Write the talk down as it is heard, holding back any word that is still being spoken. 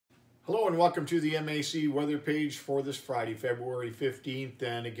Hello and welcome to the MAC weather page for this Friday, February 15th.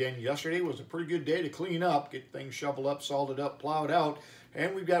 And again, yesterday was a pretty good day to clean up, get things shoveled up, salted up, plowed out.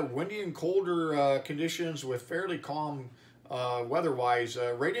 And we've got windy and colder conditions with fairly calm weather-wise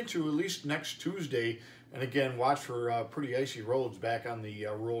right into at least next Tuesday. And again, watch for pretty icy roads back on the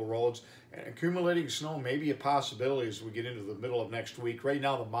rural roads. And accumulating snow may be a possibility as we get into the middle of next week. Right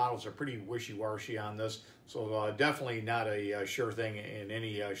now, the models are pretty wishy-washy on this, so definitely not a sure thing in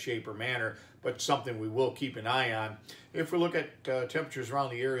any shape or manner, but something we will keep an eye on. If we look at temperatures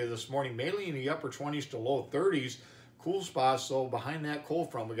around the area this morning, mainly in the upper 20s to low 30s. Cool spots, though, behind that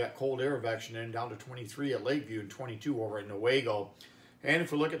cold front, we got cold air advection in down to 23 at Lakeview and 22 over at Newaygo. And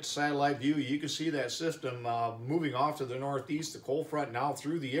if we look at the satellite view, you can see that system moving off to the northeast, the cold front now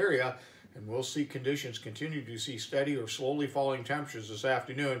through the area, and we'll see conditions continue to see steady or slowly falling temperatures this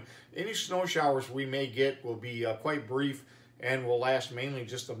afternoon. Any snow showers we may get will be quite brief and will last mainly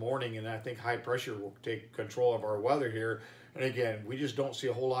just the morning, and I think high pressure will take control of our weather here. And again, we just don't see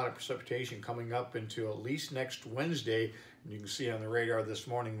a whole lot of precipitation coming up until at least next Wednesday. And you can see on the radar this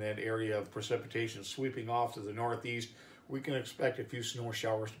morning that area of precipitation sweeping off to the northeast. We can expect a few snow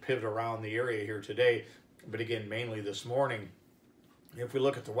showers to pivot around the area here today, but again, mainly this morning. If we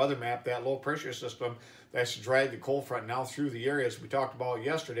look at the weather map, that low pressure system that's dragged the cold front now through the areas we talked about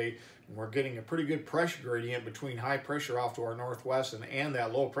yesterday, and we're getting a pretty good pressure gradient between high pressure off to our northwest and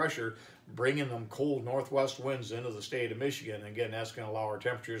that low pressure, bringing them cold northwest winds into the state of Michigan. Again, that's going to allow our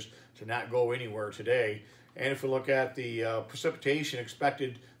temperatures to not go anywhere today. And if we look at the precipitation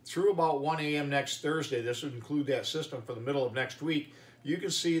expected through about 1 a.m. next Thursday, this would include that system for the middle of next week. You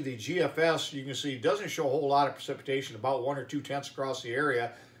can see the GFS, you can see doesn't show a whole lot of precipitation, about 1 or 2 tenths across the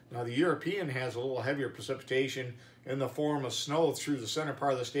area. Now the European has a little heavier precipitation in the form of snow through the center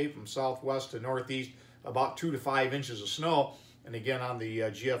part of the state from southwest to northeast, about 2 to 5 inches of snow. And again, on the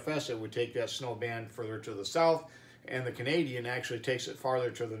GFS, it would take that snow band further to the south, and the Canadian actually takes it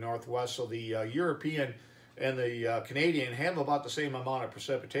farther to the northwest. So the European and the Canadian have about the same amount of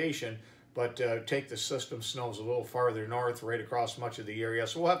precipitation, but take the system snows a little farther north, right across much of the area.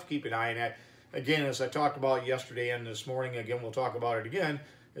 So we'll have to keep an eye on that. Again, as I talked about yesterday and this morning, again, we'll talk about it again,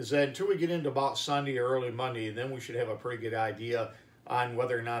 is that until we get into about Sunday or early Monday, then we should have a pretty good idea on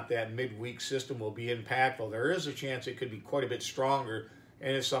whether or not that midweek system will be impactful. There is a chance it could be quite a bit stronger,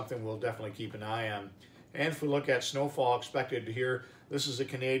 and it's something we'll definitely keep an eye on. And if we look at snowfall expected here, this is a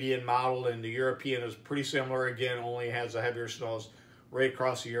Canadian model, and the European is pretty similar. Again, only has the heavier snows right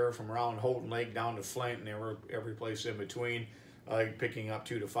across the area from around Houghton Lake down to Flint and every place in between, picking up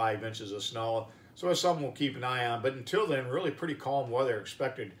 2 to 5 inches of snow. So it's something we'll keep an eye on. But until then, really pretty calm weather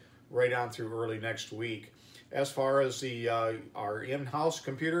expected right on through early next week. As far as the our in-house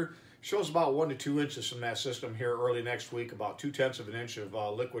computer, shows about 1 to 2 inches from that system here early next week, about 2/10 of an inch of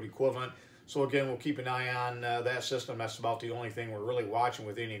liquid equivalent. So again, we'll keep an eye on that system. That's about the only thing we're really watching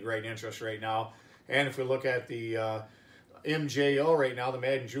with any great interest right now. And if we look at the MJO right now, the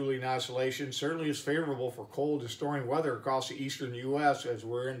Madden-Julian Oscillation, certainly is favorable for cold and storing weather across the eastern U.S. as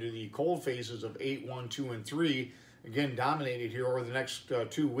we're into the cold phases of 8, 1, 2, and 3. Again, dominated here over the next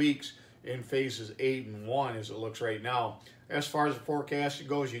 2 weeks in phases 8 and 1 as it looks right now. As far as the forecast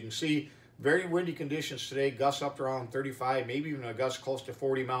goes, you can see very windy conditions today, gusts up to around 35, maybe even a gust close to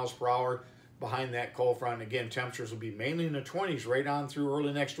 40 miles per hour behind that cold front. Again, temperatures will be mainly in the 20s right on through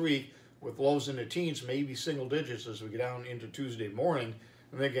early next week, with lows in the teens, maybe single digits as we get down into Tuesday morning.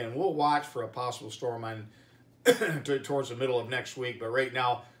 And again, we'll watch for a possible storm on towards the middle of next week, but right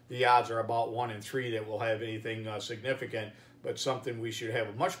now the odds are about 1 in 3 that we'll have anything significant, but something we should have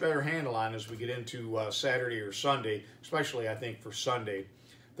a much better handle on as we get into Saturday or Sunday, especially I think for Sunday.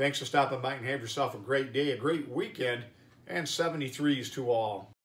 Thanks for stopping by and have yourself a great day, a great weekend, and 73s to all.